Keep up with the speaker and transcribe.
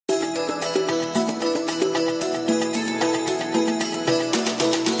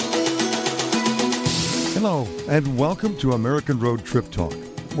Hello, and welcome to American Road Trip Talk,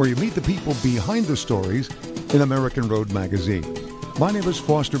 where you meet the people behind the stories in American Road Magazine. My name is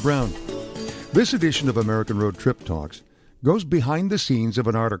Foster Brown. This edition of American Road Trip Talks goes behind the scenes of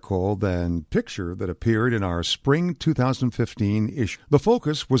an article and picture that appeared in our spring 2015 issue. The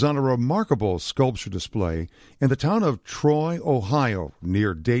focus was on a remarkable sculpture display in the town of Troy, Ohio,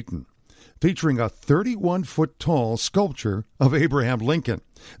 near Dayton, featuring a 31-foot tall sculpture of Abraham Lincoln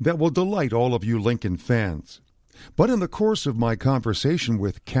that will delight all of you Lincoln fans. But in the course of my conversation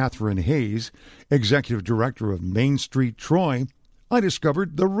with Katherine Hays, Executive Director of Main Street Troy, I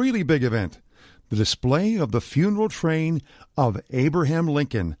discovered the really big event, the display of the funeral train of Abraham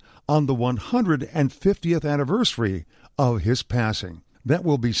Lincoln on the 150th anniversary of his passing. That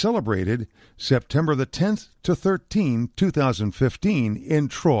will be celebrated September the 10th to 13, 2015 in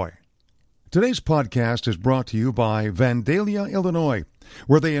Troy. Today's podcast is brought to you by Vandalia, Illinois,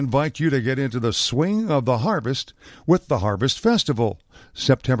 where they invite you to get into the swing of the harvest with the Harvest Festival,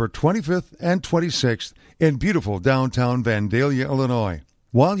 September 25th and 26th in beautiful downtown Vandalia, Illinois.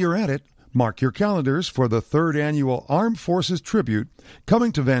 While you're at it, mark your calendars for the third annual Armed Forces Tribute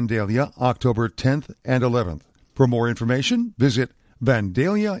coming to Vandalia October 10th and 11th. For more information, visit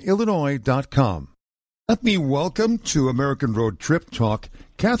VandaliaIllinois.com. Let me welcome to American Road Trip Talk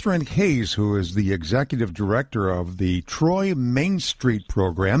Katherine Hays, who is the Executive Director of the Troy Main Street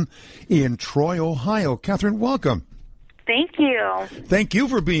Program in Troy, Ohio. Katherine, welcome. Thank you. Thank you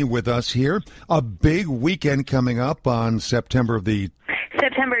for being with us here. A big weekend coming up on September 10th to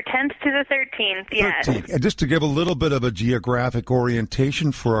the 13th, yes. 13th. And just to give a little bit of a geographic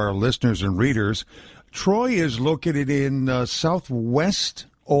orientation for our listeners and readers, Troy is located in southwest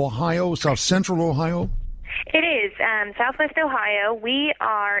Ohio, south central Ohio? It is, southwest Ohio. We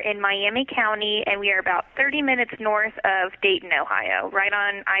are in Miami County, and we are about 30 minutes north of Dayton, Ohio, right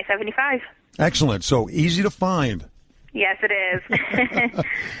on I-75. Excellent. So easy to find. Yes, it is.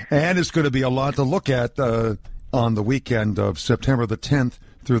 And it's going to be a lot to look at on the weekend of September the 10th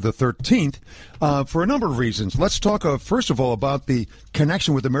through the 13th for a number of reasons. Let's talk, first of all, about the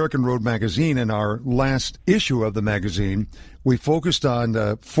connection with American Road Magazine. In our last issue of the magazine, we focused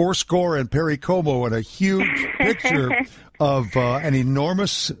on Fourscore and Perry Como and a huge picture of an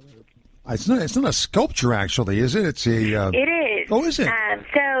enormous... It's not a sculpture, actually, is it? It's a... It is. Oh, is it?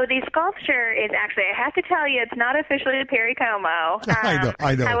 So the sculpture is actually, I have to tell you, it's not officially a Perry Como.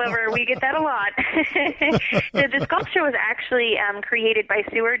 I know. However, we get that a lot. So the sculpture was actually created by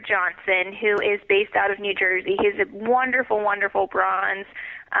Stuart Johnson, who is based out of New Jersey. He's a wonderful, wonderful bronze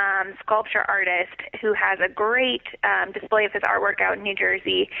sculpture artist who has a great display of his artwork out in New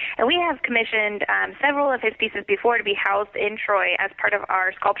Jersey. And we have commissioned several of his pieces before to be housed in Troy as part of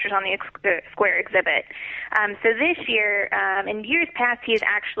our Sculptures on the Square exhibit. So this year, in years past, he's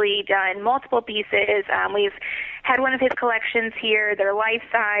actually done multiple pieces. We've had one of his collections here. They're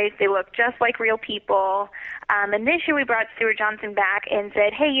life-size. They look just like real people. And this year we brought Stuart Johnson back and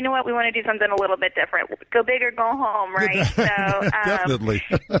said, hey, you know what? We want to do something a little bit different. Go big or go home, right? So Definitely.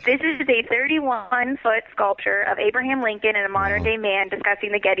 This is a 31-foot sculpture of Abraham Lincoln and a modern-day man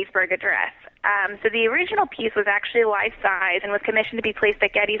discussing the Gettysburg Address. So the original piece was actually life-size and was commissioned to be placed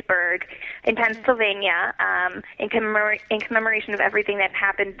at Gettysburg in Pennsylvania in commemoration of everything that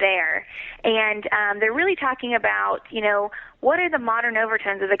happened there. And they're really talking about, what are the modern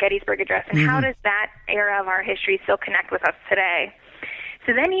overtones of the Gettysburg Address, and how does that era of our history still connect with us today?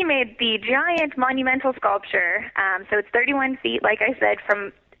 So then he made the giant monumental sculpture. So it's 31 feet, like I said,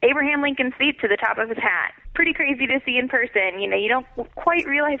 from Abraham Lincoln's feet to the top of his hat. Pretty crazy to see in person. You don't quite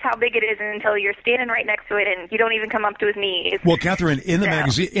realize how big it is until you're standing right next to it, and you don't even come up to his knees. Well, Katherine, in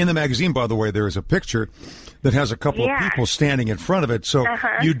the magazine, by the way, there is a picture that has a couple of people standing in front of it, so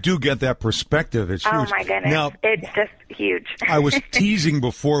you do get that perspective. It's huge. Oh my goodness! Now, it's just huge. I was teasing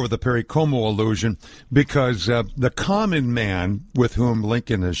before with the Perry Como illusion because the common man with whom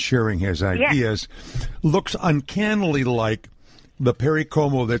Lincoln is sharing his ideas looks uncannily like the Perry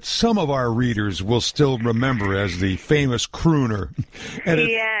Como that some of our readers will still remember as the famous crooner. And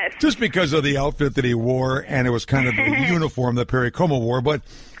just because of the outfit that he wore, and it was kind of the uniform that Perry Como wore, but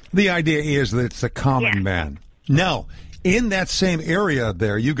the idea is that it's a common man. Now, in that same area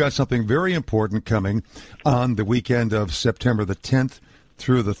there, you got something very important coming on the weekend of September the 10th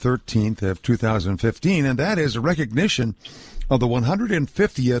through the 13th of 2015, and that is a recognition of the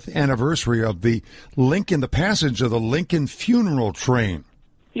 150th anniversary of the passage of the Lincoln funeral train.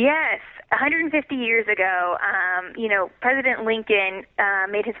 Yes. 150 years ago, President Lincoln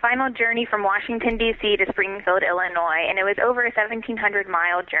made his final journey from Washington, D.C. to Springfield, Illinois, and it was over a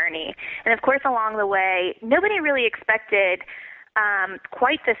 1,700-mile journey. And, of course, along the way, nobody really expected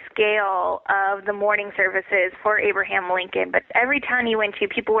quite the scale of the mourning services for Abraham Lincoln. But every town you went to,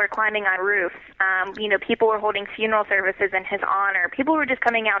 people were climbing on roofs. People were holding funeral services in his honor. People were just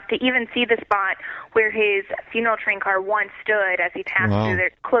coming out to even see the spot where his funeral train car once stood as he passed through the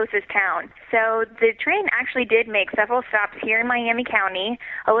closest town. So the train actually did make several stops here in Miami County,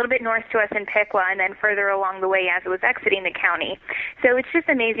 a little bit north to us in Piqua, and then further along the way as it was exiting the county. So it's just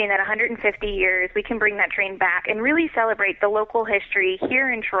amazing that 150 years we can bring that train back and really celebrate the local history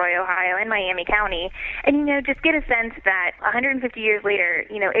here in Troy, Ohio, and Miami County. And, just get a sense that 150 years later,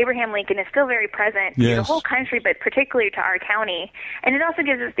 Abraham Lincoln is still very present to the whole country, but particularly to our county. And it also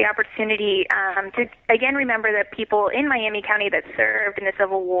gives us the opportunity to, again, remember the people in Miami County that served in the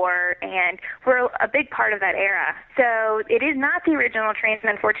Civil War and were a big part of that era. So it is not the original train,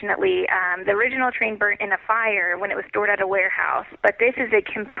 unfortunately. The original train burnt in a fire when it was stored at a warehouse, but this is a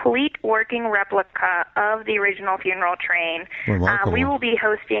complete working replica of the original funeral train. We will be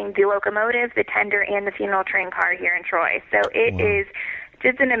hosting the locomotive, the tender, and the funeral train car here in Troy. So it is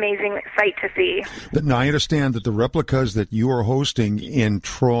just an amazing sight to see. Now, I understand that the replicas that you are hosting in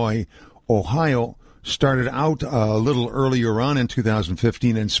Troy, Ohio, started out a little earlier on in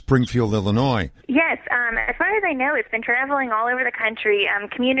 2015 in Springfield, Illinois. Yes, as far as I know, it's been traveling all over the country.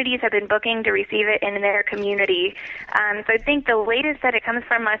 Communities have been booking to receive it in their community. So I think the latest that it comes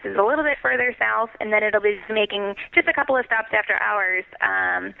from us is a little bit further south, and then it'll be making just a couple of stops after ours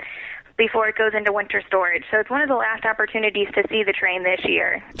before it goes into winter storage. So it's one of the last opportunities to see the train this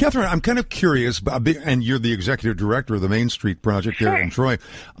year. Catherine, I'm kind of curious, and you're the executive director of the Main Street Project here in Troy.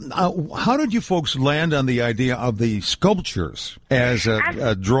 How did you folks land on the idea of the sculptures as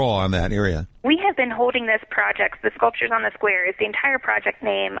a draw on that area? We have been holding this project, the Sculptures on the Square is the entire project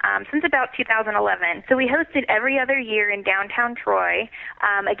name, since about 2011. So we host it every other year in downtown Troy.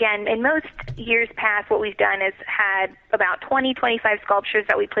 Again, in most years past, what we've done is had about 20, 25 sculptures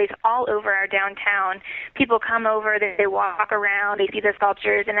that we place all over our downtown. People come over, they walk around, they see the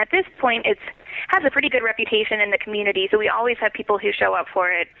sculptures, and at this point it has a pretty good reputation in the community, so we always have people who show up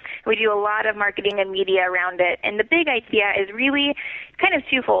for it. We do a lot of marketing and media around it, and the big idea is really kind of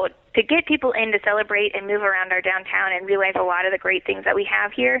twofold: to get people in to celebrate and move around our downtown and realize a lot of the great things that we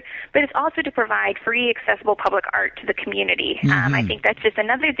have here, but it's also to provide free, accessible public art to the community. I think that's just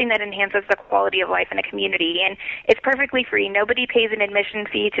another thing that enhances the quality of life in a community, and it's perfectly free. Nobody pays an admission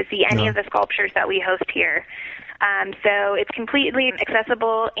fee to see any of the sculptures that we host here. So it's completely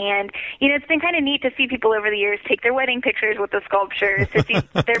accessible, and, it's been kind of neat to see people over the years take their wedding pictures with the sculptures, to see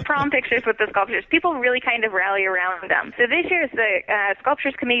their prom pictures with the sculptures. People really kind of rally around them. So this year, as the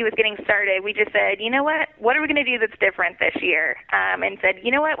Sculptures Committee was getting started, we just said, what are we going to do that's different this year? And said,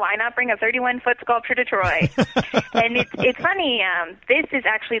 why not bring a 31-foot sculpture to Troy? And it's funny, this is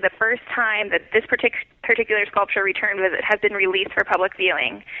actually the first time that this particular sculpture returned has been released for public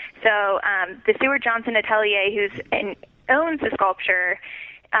viewing. So the Stuart Johnson Atelier, who's owns the sculpture,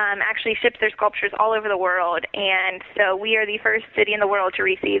 actually ships their sculptures all over the world, and so we are the first city in the world to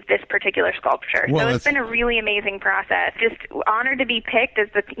receive this particular sculpture. So it's been a really amazing process. Just honored to be picked as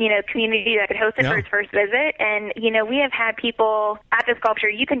the community that could host it for its first visit, and we have had people at the sculpture.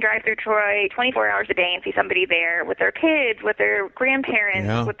 You can drive through Troy 24 hours a day and see somebody there with their kids, with their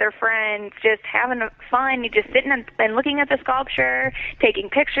grandparents, with their friends, just having fun, just sitting and looking at the sculpture, taking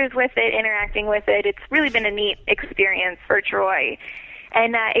pictures with it, interacting with it. It's really been a neat experience for Troy.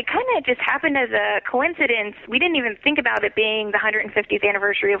 And it kind of just happened as a coincidence. We didn't even think about it being the 150th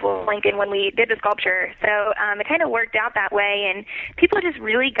anniversary of Lincoln when we did the sculpture. So it kind of worked out that way, and people just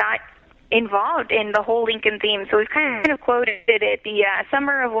really got involved in the whole Lincoln theme. So we've kind of quoted it, the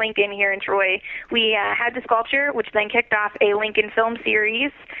Summer of Lincoln here in Troy. We had the sculpture, which then kicked off a Lincoln film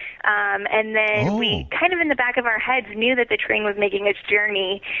series. And then we kind of in the back of our heads knew that the train was making its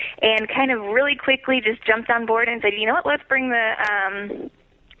journey, and kind of really quickly just jumped on board and said, let's bring the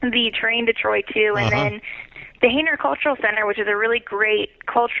train to Troy too. And then the Hainer Cultural Center, which is a really great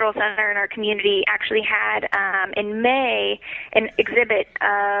cultural center in our community, actually had in May an exhibit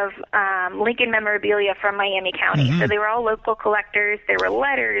of Lincoln memorabilia from Miami County. So they were all local collectors. There were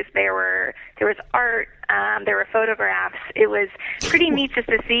letters. There was art. There were photographs. It was pretty neat just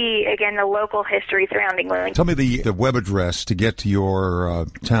to see, again, the local history surrounding Lincoln. Tell me the web address to get to your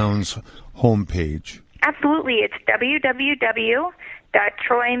town's homepage. Absolutely. It's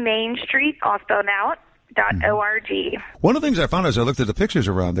www.troymainstreet, all spelled out, .org. One of the things I found as I looked at the pictures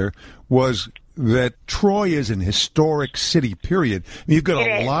around there was that Troy is an historic city, period. You've got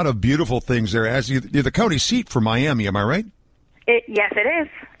a lot of beautiful things there. You're the county seat for Miami, am I right? Yes, it is.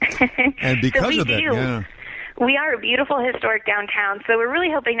 And because of that, We are a beautiful historic downtown, so we're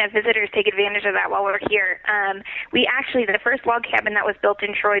really hoping that visitors take advantage of that while we're here. The first log cabin that was built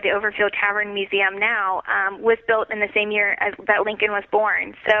in Troy, the Overfield Tavern Museum now, was built in the same year as that Lincoln was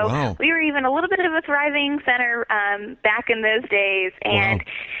born. So wow. We were even a little bit of a thriving center back in those days, and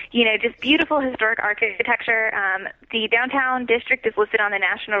wow. Just beautiful historic architecture. The downtown district is listed on the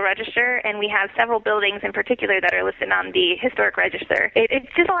National Register, and we have several buildings in particular that are listed on the Historic Register.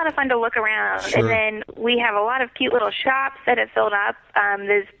 It's just a lot of fun to look around, sure. And then we have a lot of cute little shops that have filled up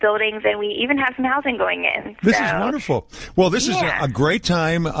those buildings, and we even have some housing going in. This is wonderful. Well, this is a great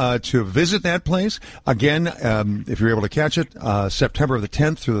time to visit that place. Again, if you're able to catch it, September the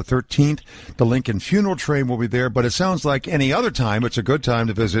 10th through the 13th, the Lincoln Funeral Train will be there. But it sounds like any other time, it's a good time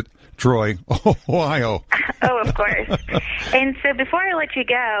to visit Troy, Ohio. Oh, of course. And so before I let you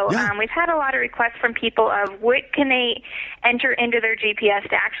go, we've had a lot of requests from people of what can they enter into their GPS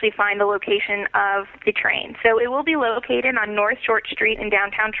to actually find the location of the train. So it will be located on North Short Street in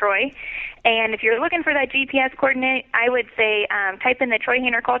downtown Troy. And if you're looking for that GPS coordinate, I would say type in the Troy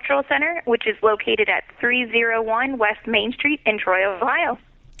Hayner Cultural Center, which is located at 301 West Main Street in Troy, Ohio.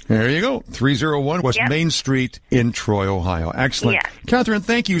 There you go. 301 West Main Street in Troy, Ohio. Excellent. Yeah. Katherine,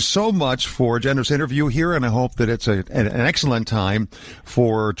 thank you so much for a generous interview here, and I hope that it's an excellent time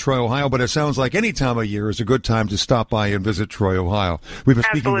for Troy, Ohio. But it sounds like any time of year is a good time to stop by and visit Troy, Ohio. We've been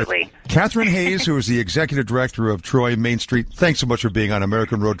speaking with Katherine Hays, who is the Executive Director of Troy Main Street. Thanks so much for being on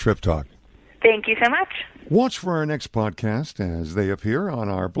American Road Trip Talk. Thank you so much. Watch for our next podcast as they appear on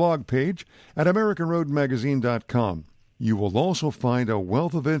our blog page at AmericanRoadMagazine.com. You will also find a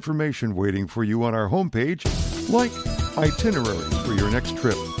wealth of information waiting for you on our homepage, like itineraries for your next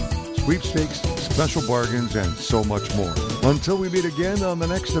trip, sweepstakes, special bargains, and so much more. Until we meet again on the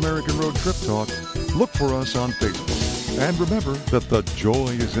next American Road Trip Talk, look for us on Facebook. And remember that the joy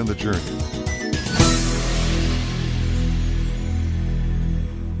is in the journey.